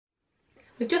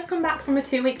We've just come back from a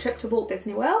 2-week trip to Walt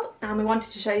Disney World and we wanted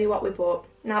to show you what we bought.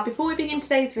 Now before we begin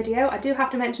today's video, I do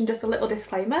have to mention just a little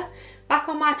disclaimer. Back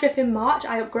on my trip in March,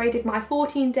 I upgraded my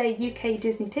 14-day UK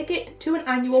Disney ticket to an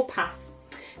annual pass.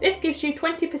 This gives you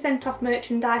 20% off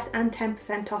merchandise and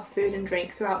 10% off food and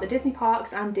drink throughout the Disney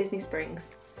parks and Disney Springs.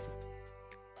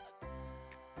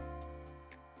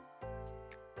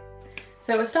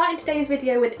 So we're starting today's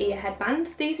video with ear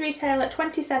headbands. These retail at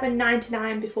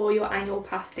 $27.99 before your annual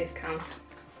pass discount.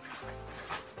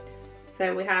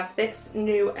 So we have this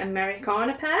new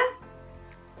Americana pair.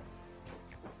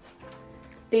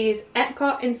 These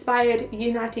Epcot inspired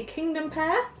United Kingdom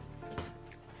pair.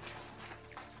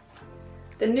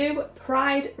 The new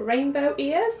Pride rainbow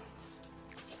ears.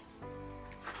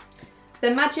 The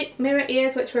magic mirror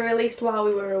ears which were released while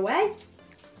we were away.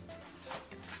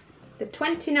 The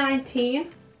 2019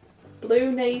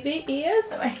 blue navy ears.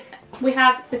 We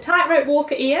have the Tightrope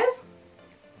walker ears.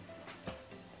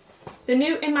 The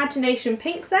new Imagination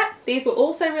pink set. These were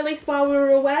also released while we were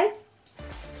away.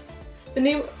 The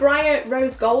new Briar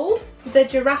rose gold. The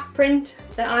giraffe print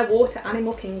that I wore to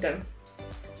Animal Kingdom.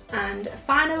 And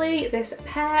finally this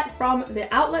pair from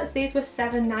the outlets. These were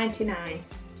 $7.99.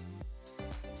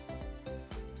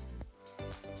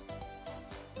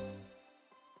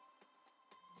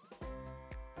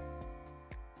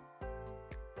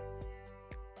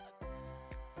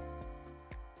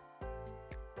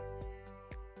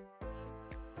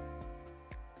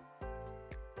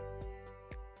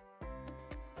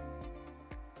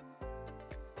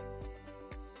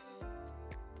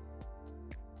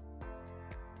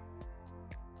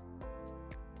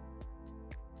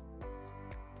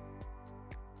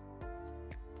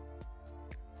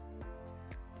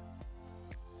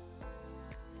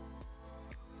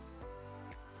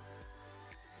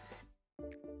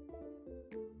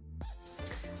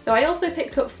 So I also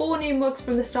picked up 4 new mugs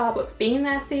from the Starbucks Bean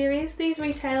There series. These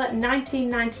retail at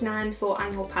 $19.99 for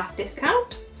annual pass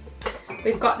discount.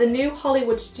 We've got the new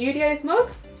Hollywood Studios mug.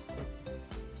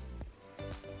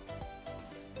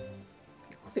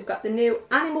 We've got the new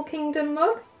Animal Kingdom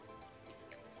mug.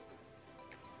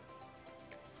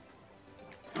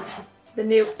 The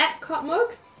new Epcot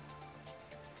mug.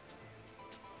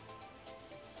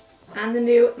 And the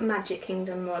new Magic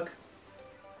Kingdom mug.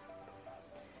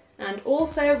 And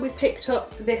also we picked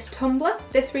up this tumbler.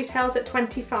 This retails at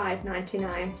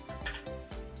 $25.99.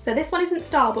 So this one isn't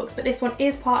Starbucks, but this one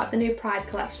is part of the new Pride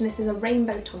collection. This is a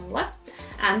rainbow tumbler.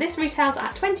 And this retails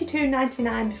at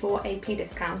 $22.99 before AP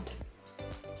discount.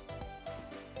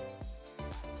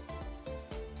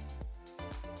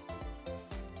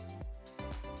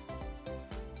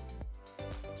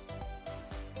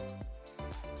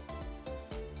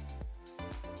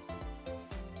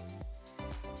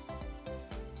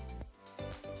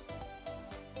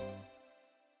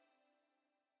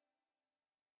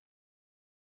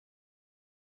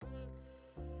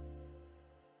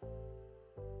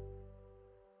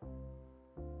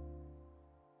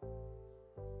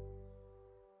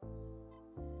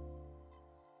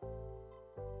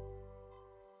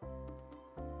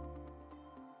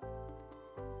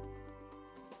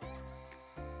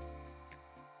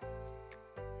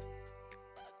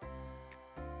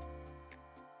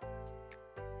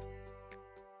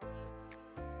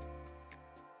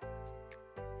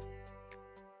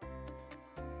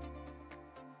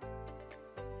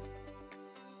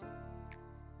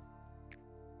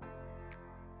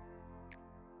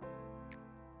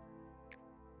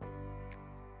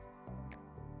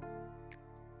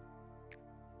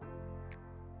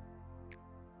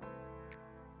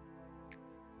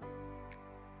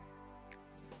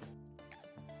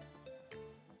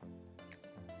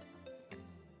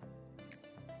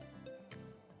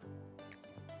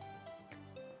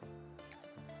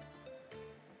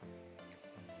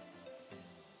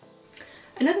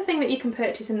 Another thing that you can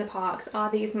purchase in the parks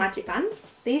are these magic bands.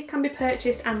 These can be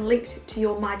purchased and linked to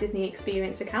your My Disney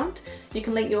Experience account. You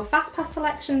can link your FastPass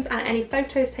selections and any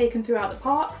photos taken throughout the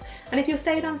parks. And if you're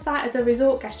staying on site as a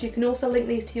resort guest, you can also link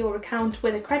these to your account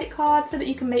with a credit card so that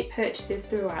you can make purchases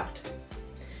throughout.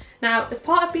 Now, as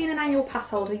part of being an annual pass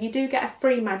holder, you do get a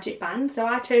free magic band, so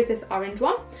I chose this orange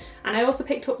one. And I also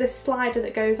picked up this slider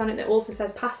that goes on it that also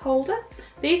says pass holder.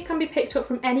 These can be picked up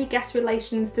from any guest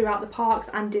relations throughout the parks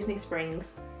and Disney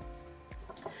Springs.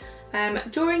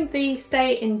 During the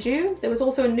stay in June, there was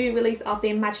also a new release of the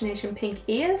Imagination pink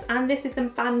ears, and this is the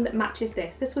band that matches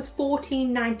this. This was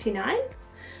 $14.99.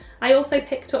 I also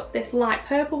picked up this light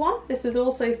purple one. This was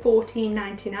also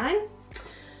 $14.99.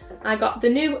 I got the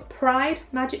new Pride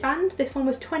magic band. This one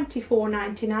was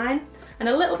 $24.99, and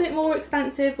a little bit more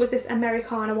expensive was this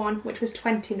Americana one, which was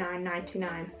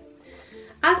 $29.99.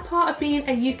 As part of being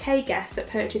a UK guest that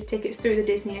purchased tickets through the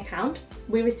Disney account,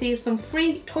 we received some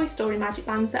free Toy Story magic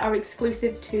bands that are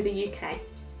exclusive to the UK.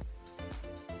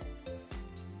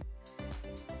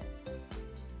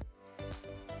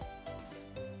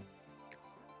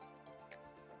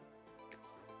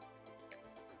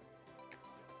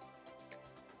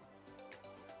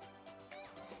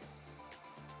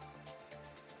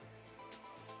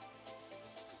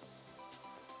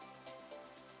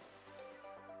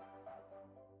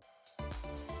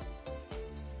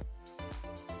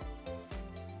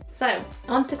 So,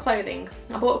 on to clothing.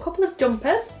 I bought a couple of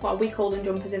jumpers, well we call them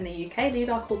jumpers in the UK, these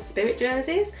are called spirit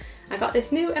jerseys. I got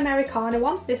this new Americana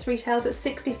one, this retails at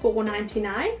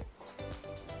 $64.99.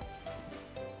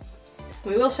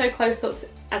 We will show close-ups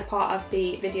as part of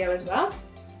the video as well.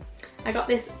 I got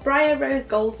this Briar Rose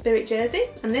Gold Spirit jersey,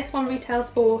 and this one retails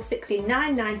for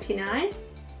 $69.99.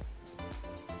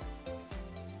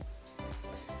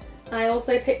 I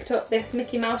also picked up this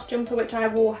Mickey Mouse jumper which I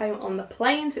wore home on the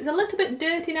plane, so it's a little bit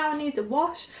dirty now and needs a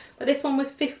wash, but this one was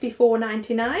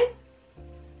 $54.99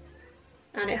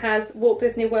 and it has Walt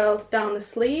Disney World down the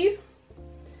sleeve.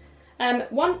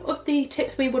 One of the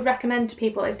tips we would recommend to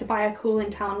people is to buy a Cooling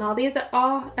Towel. Now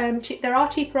there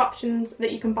are cheaper options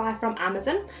that you can buy from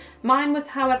Amazon. Mine was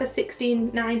however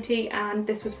 $16.90 and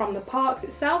this was from the parks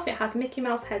itself. It has Mickey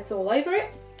Mouse heads all over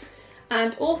it.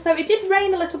 And also it did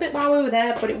rain a little bit while we were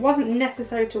there, but it wasn't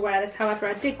necessary to wear this, however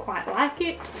I did quite like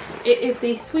it. It is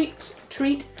the Sweet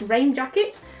Treat rain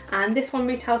jacket and this one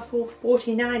retails for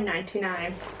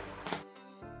 $49.99.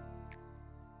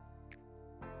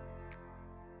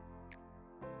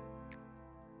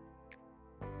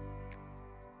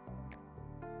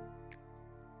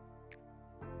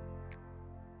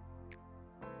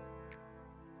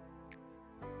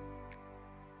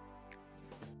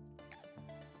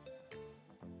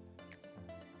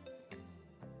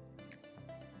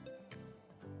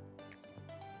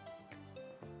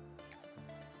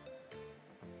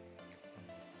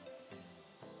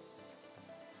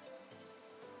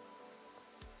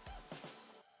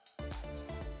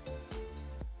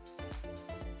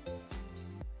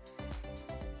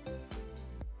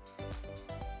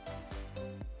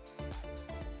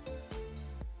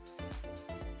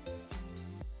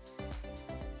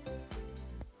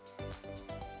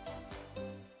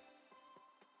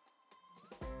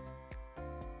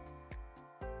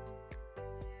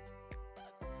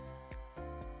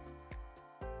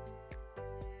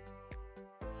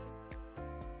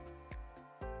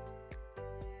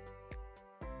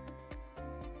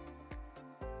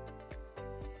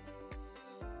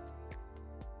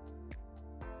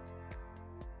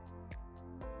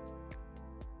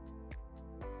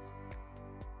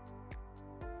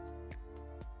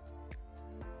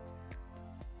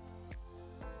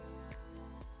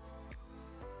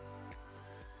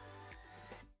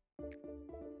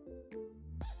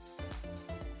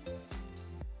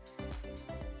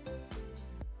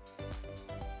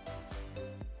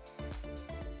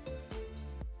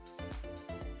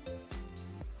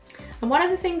 And one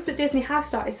of the things that Disney have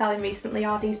started selling recently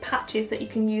are these patches that you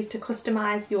can use to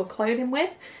customise your clothing with.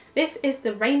 This is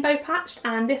the rainbow patch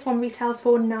and this one retails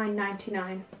for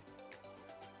 $9.99.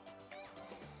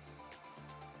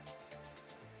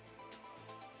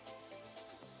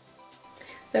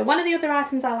 So one of the other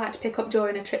items I like to pick up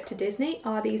during a trip to Disney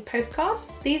are these postcards.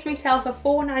 These retail for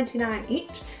 $4.99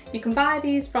 each. You can buy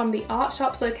these from the art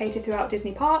shops located throughout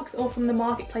Disney parks or from the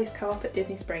Marketplace Co-op at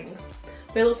Disney Springs.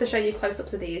 We'll also show you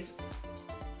close-ups of these.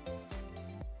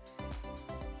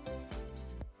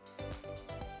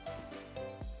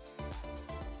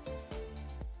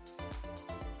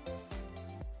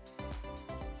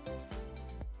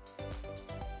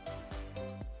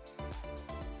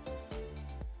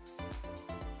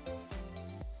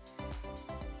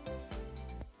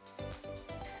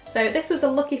 So this was a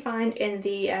lucky find in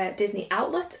the Disney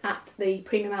outlet at the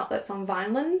premium outlets on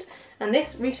Vineland, and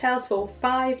this retails for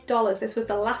 $5. This was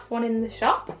the last one in the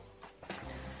shop.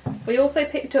 We also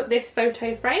picked up this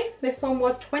photo frame. This one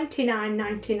was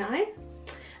 $29.99.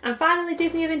 And finally,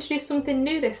 Disney have introduced something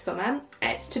new this summer.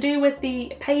 It's to do with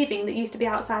the paving that used to be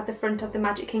outside the front of the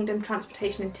Magic Kingdom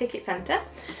Transportation and Ticket Centre.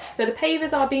 So the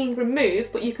pavers are being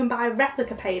removed, but you can buy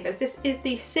replica pavers. This is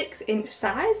the 6-inch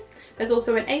size. There's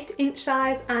also an 8-inch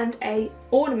size and a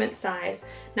ornament size.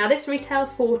 Now this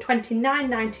retails for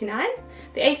 $29.99.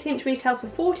 The 8-inch retails for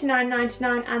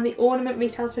 $49.99 and the ornament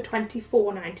retails for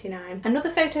 $24.99.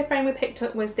 Another photo frame we picked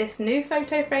up was this new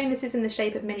photo frame. This is in the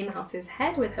shape of Minnie Mouse's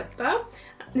head with her bow.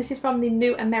 This is from the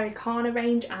new Americana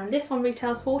range and this one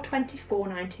retails for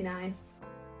 $24.99.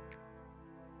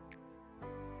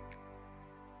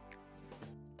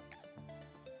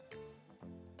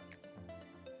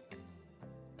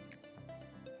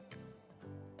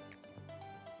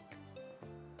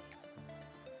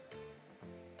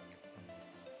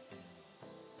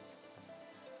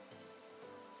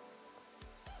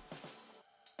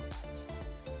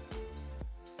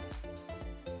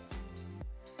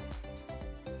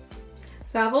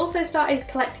 So I've also started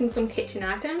collecting some kitchen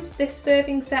items. This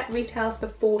serving set retails for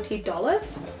 $40.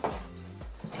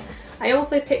 I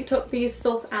also picked up these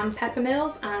salt and pepper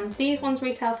mills, and these ones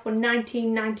retail for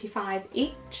 $19.95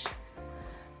 each.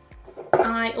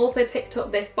 I also picked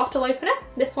up this bottle opener.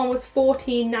 This one was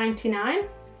 $14.99.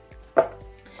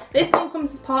 This one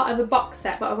comes as part of a box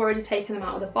set, but I've already taken them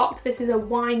out of the box. This is a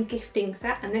wine gifting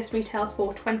set, and this retails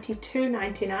for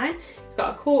 $22.99. It's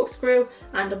got a corkscrew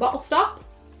and a bottle stop.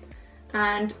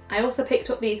 And I also picked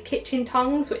up these kitchen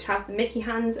tongs, which have the Mickey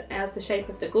hands as the shape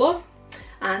of the glove.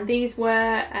 And these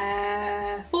were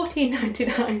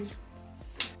 $14.99.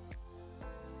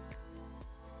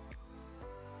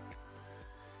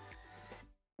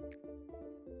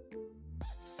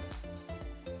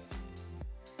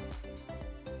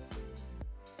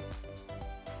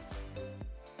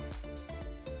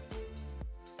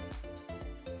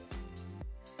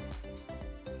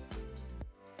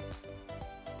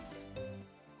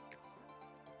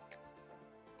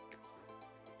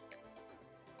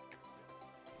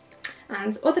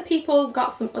 And other people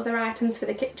got some other items for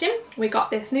the kitchen. We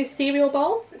got this new cereal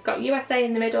bowl. It's got USA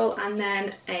in the middle and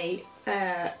then a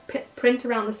print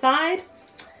around the side.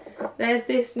 There's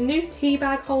this new tea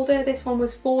bag holder. This one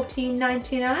was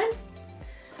 $14.99.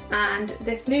 And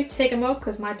this new Tigger mug,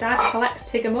 because my dad collects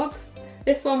Tigger mugs.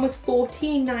 This one was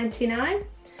 $14.99.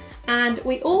 And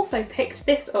we also picked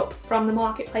this up from the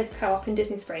Marketplace Co-op in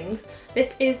Disney Springs.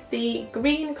 This is the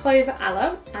Green Clover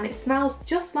Aloe, and it smells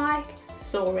just like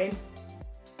soaring.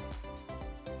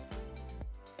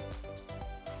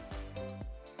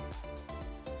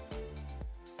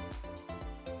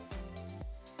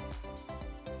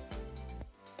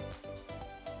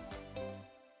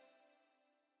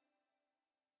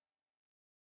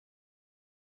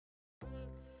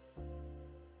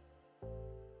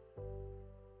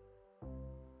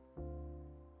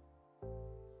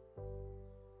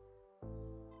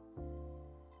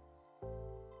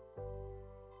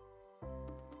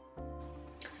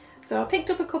 So I picked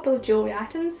up a couple of jewellery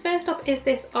items. First up is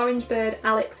this Orange Bird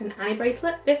Alex and Annie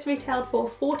bracelet. This retailed for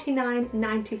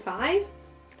 $49.95.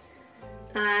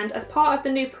 And as part of the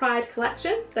new Pride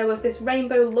collection, there was this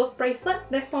Rainbow Love bracelet.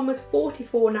 This one was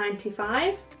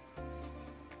 $44.95.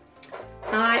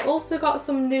 I also got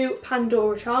some new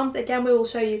Pandora charms. Again, we will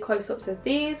show you close-ups of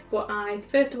these, but I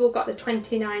first of all got the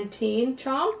 2019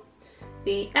 charm,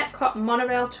 the Epcot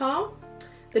monorail charm,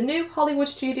 the new Hollywood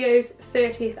Studios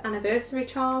 30th anniversary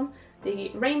charm,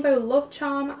 the Rainbow Love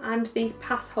charm, and the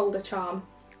pass holder charm.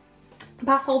 The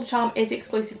pass holder charm is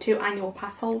exclusive to annual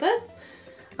pass holders.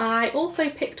 I also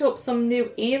picked up some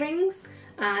new earrings,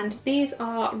 and these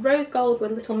are rose gold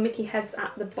with little Mickey heads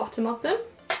at the bottom of them.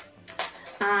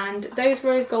 And those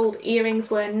rose gold earrings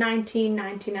were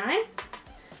 $19.99.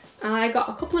 I got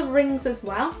a couple of rings as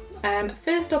well.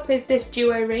 First up is this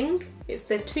duo ring. It's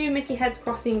the two Mickey heads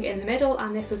crossing in the middle,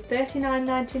 and this was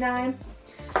 $39.99.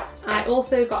 I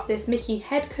also got this Mickey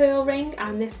head curl ring,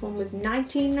 and this one was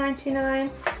 $19.99.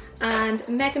 And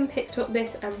Megan picked up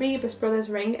this Erebus Brothers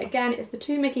ring. Again, it's the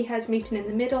two Mickey heads meeting in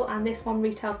the middle, and this one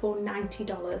retailed for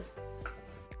 $90.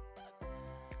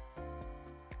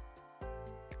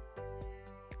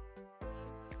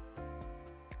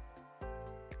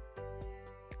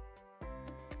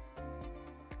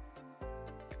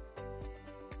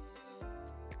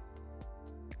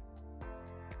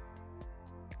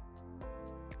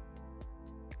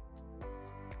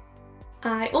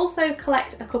 I also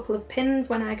collect a couple of pins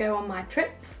when I go on my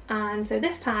trips, and so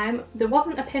this time there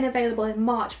wasn't a pin available in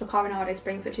March for Coronado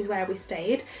Springs, which is where we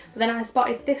stayed, but then I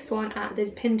spotted this one at the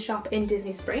pin shop in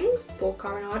Disney Springs for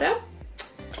Coronado.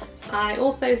 I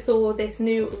also saw this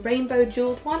new rainbow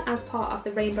jeweled one as part of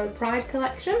the Rainbow Pride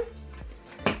collection,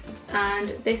 and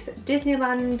this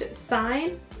Disneyland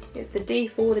sign. It's the D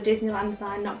for the Disneyland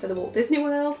sign, not for the Walt Disney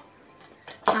World.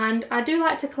 And I do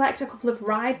like to collect a couple of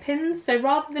ride pins, so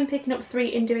rather than picking up 3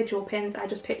 individual pins, I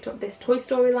just picked up this Toy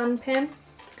Story Land pin.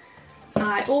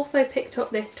 I also picked up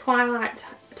this Twilight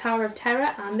Tower of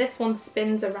Terror, and this one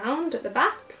spins around at the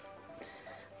back.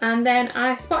 And then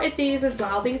I spotted these as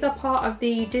well. These are part of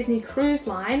the Disney Cruise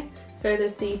Line. So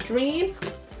there's the Dream,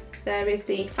 there is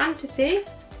the Fantasy,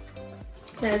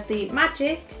 there's the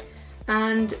Magic,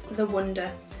 and the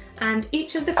Wonder. And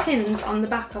each of the pins on the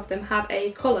back of them have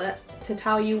a colour to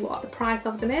tell you what the price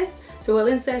of them is. So we'll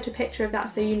insert a picture of that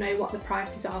so you know what the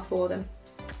prices are for them.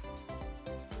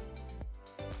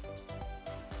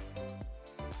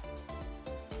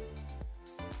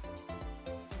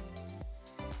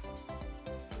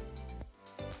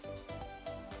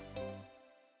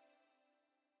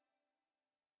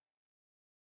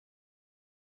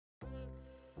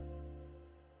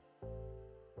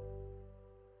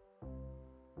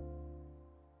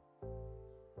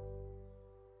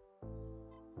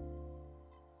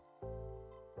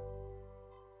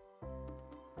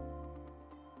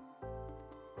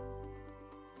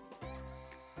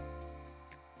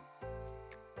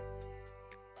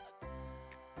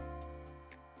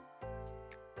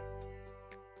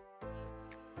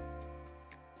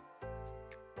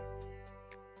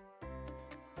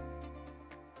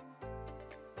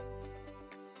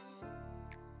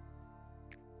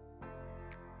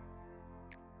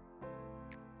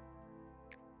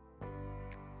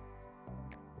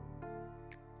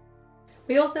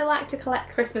 We also like to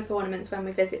collect Christmas ornaments when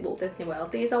we visit Walt Disney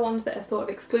World. These are ones that are sort of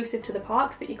exclusive to the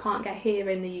parks that you can't get here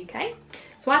in the UK.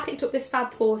 So I picked up this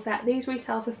Fab 4 set. These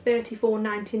retail for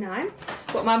 $34.99,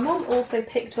 but my mum also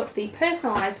picked up the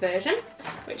personalised version,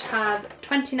 which have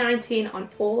 $20.19 on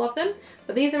all of them,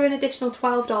 but these are an additional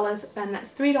 $12, and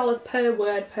that's $3 per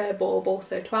word per bauble,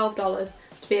 so $12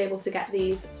 to be able to get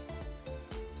these.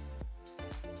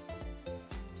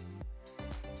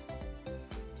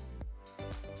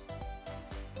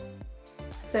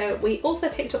 So we also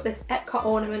picked up this Epcot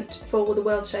ornament for the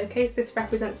World Showcase. This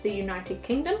represents the United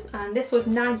Kingdom, and this was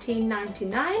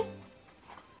 $19.99.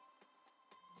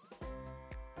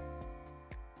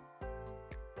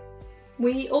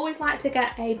 We always like to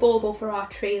get a bauble for our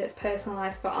tree that's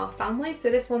personalised for our family.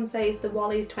 So this one says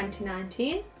TheWalley's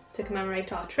 2019 to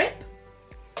commemorate our trip.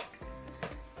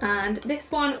 And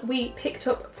this one we picked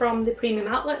up from the premium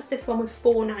outlets. This one was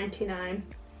 $4.99.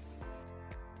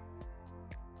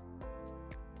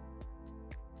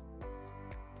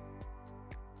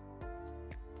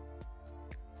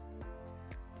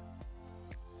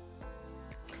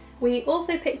 We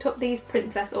also picked up these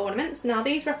princess ornaments. Now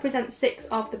these represent 6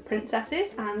 of the princesses,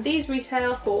 and these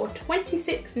retail for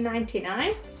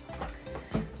 $26.99.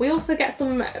 We also get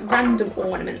some random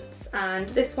ornaments, and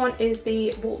this one is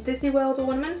the Walt Disney World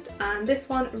ornament, and this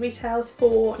one retails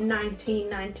for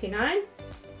 $19.99.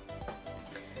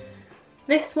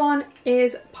 This one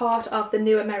is part of the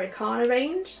new Americana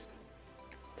range.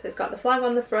 So it's got the flag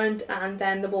on the front and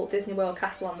then the Walt Disney World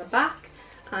castle on the back.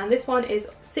 And this one is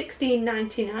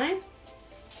 $16.99.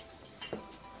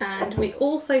 And we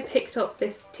also picked up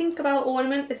this Tinkerbell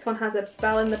ornament. This one has a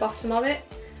bell in the bottom of it,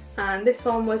 and this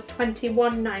one was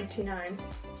 $21.99.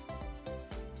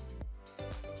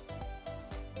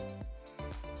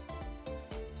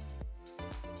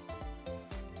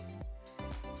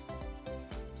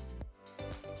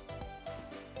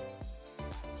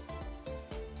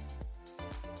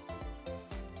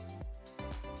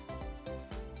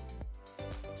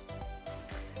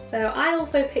 So I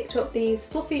also picked up these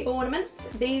fluffy ornaments.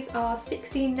 These are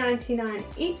 $16.99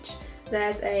 each.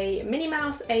 There's a Minnie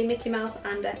Mouse, a Mickey Mouse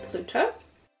and a Pluto.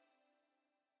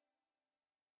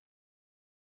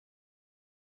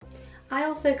 I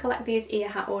also collect these ear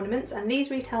hat ornaments, and these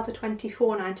retail for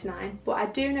 $24.99, but I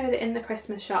do know that in the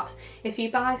Christmas shops, if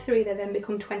you buy 3 they then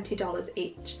become $20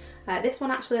 each. This one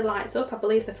actually lights up. I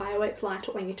believe the fireworks light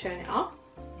up when you turn it off.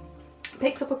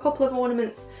 Picked up a couple of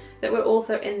ornaments that were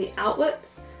also in the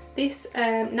outlets. This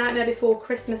Nightmare Before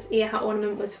Christmas ear hat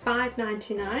ornament was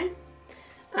 $5.99,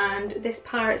 and this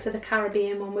Pirates of the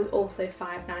Caribbean one was also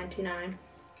 $5.99.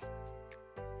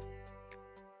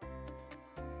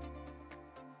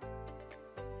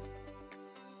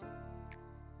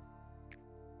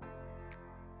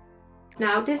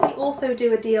 Now Disney also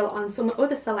do a deal on some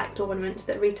other select ornaments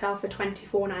that retail for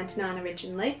 $24.99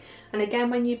 originally, and again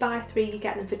when you buy 3 you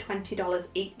get them for $20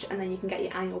 each, and then you can get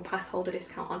your annual pass holder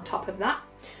discount on top of that.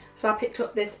 So I picked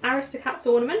up this Aristocats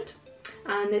ornament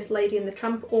and this Lady and the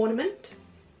Tramp ornament.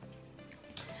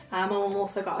 Mum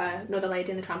also got another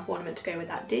Lady and the Tramp ornament to go with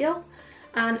that deal.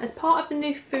 And as part of the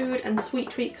new food and sweet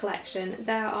treat collection,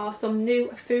 there are some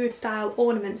new food style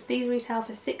ornaments. These retail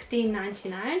for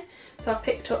 $16.99. So I've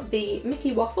picked up the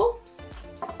Mickey Waffle,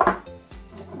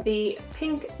 the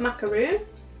Pink Macaroon,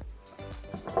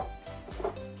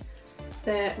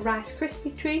 the Rice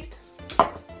Krispie Treat,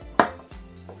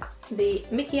 the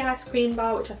Mickey Ice Cream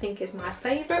Bar, which I think is my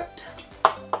favourite,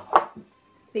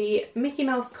 the Mickey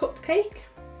Mouse Cupcake,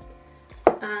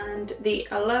 and the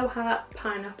Aloha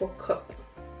Pineapple Cup.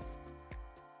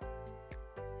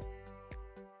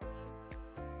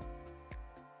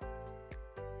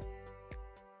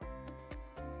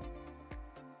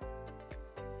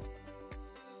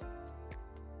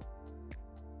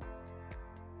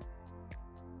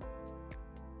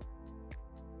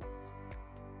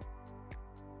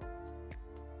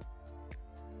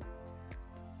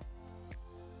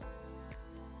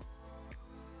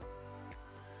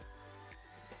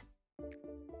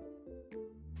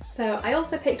 So I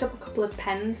also picked up a couple of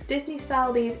pens. Disney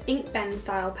sell these ink pen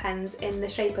style pens in the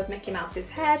shape of Mickey Mouse's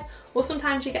head, or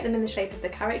sometimes you get them in the shape of the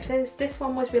characters. This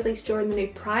one was released during the new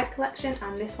Pride collection,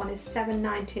 and this one is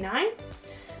 $7.99.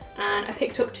 And I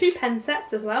picked up 2 pen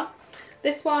sets as well.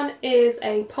 This one is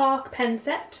a park pen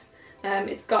set.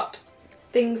 It's got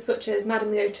things such as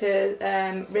Madame Leota's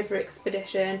River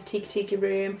Expedition, Tiki Tiki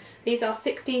Room. These are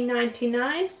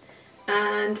 $16.99.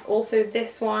 And also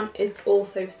this one is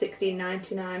also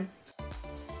 $16.99.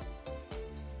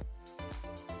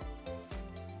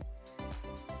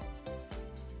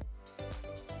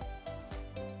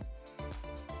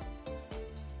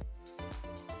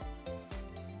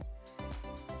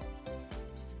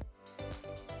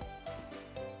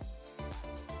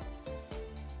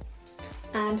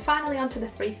 And finally, onto the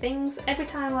free things. Every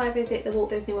time I visit the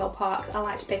Walt Disney World parks, I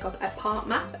like to pick up a park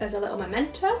map as a little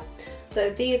memento. So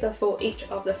these are for each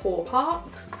of the 4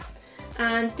 parks.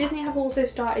 And Disney have also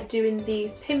started doing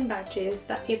these pin badges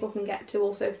that people can get to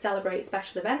also celebrate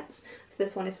special events. So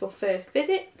this one is for first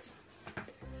visits.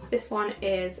 This one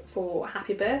is for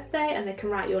happy birthday, and they can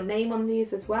write your name on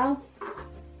these as well.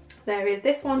 There is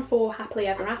this one for happily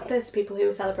ever after, so people who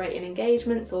are celebrating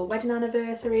engagements or wedding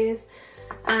anniversaries.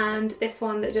 And this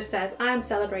one that just says, I'm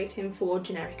celebrating for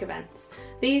generic events.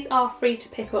 These are free to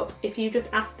pick up if you just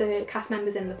ask the cast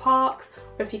members in the parks,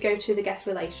 or if you go to the guest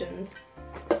relations.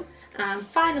 And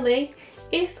finally,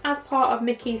 if as part of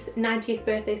Mickey's 90th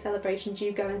birthday celebrations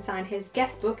you go and sign his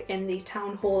guest book in the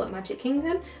town hall at Magic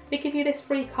Kingdom, they give you this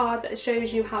free card that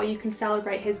shows you how you can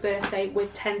celebrate his birthday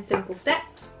with 10 simple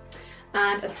steps.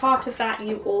 And as part of that,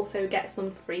 you also get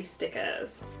some free stickers.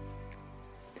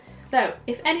 So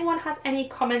if anyone has any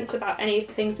comments about any of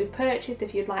the things we've purchased,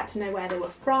 if you'd like to know where they were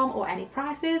from or any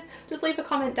prices, just leave a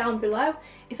comment down below.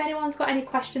 If anyone's got any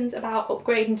questions about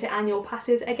upgrading to annual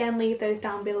passes, again, leave those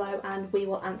down below and we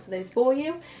will answer those for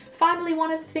you. Finally,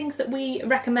 one of the things that we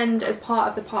recommend as part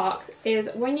of the parks is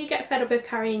when you get fed up with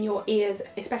carrying your ears,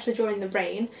 especially during the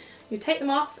rain, you take them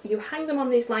off, you hang them on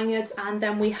these lanyards, and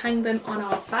then we hang them on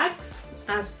our bags,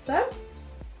 as so.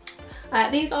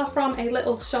 These are from a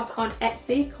little shop on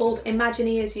Etsy called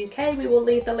Imagineers UK. We will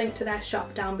leave the link to their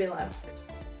shop down below.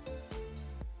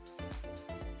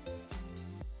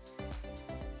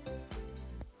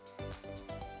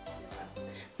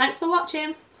 Thanks for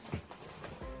watching.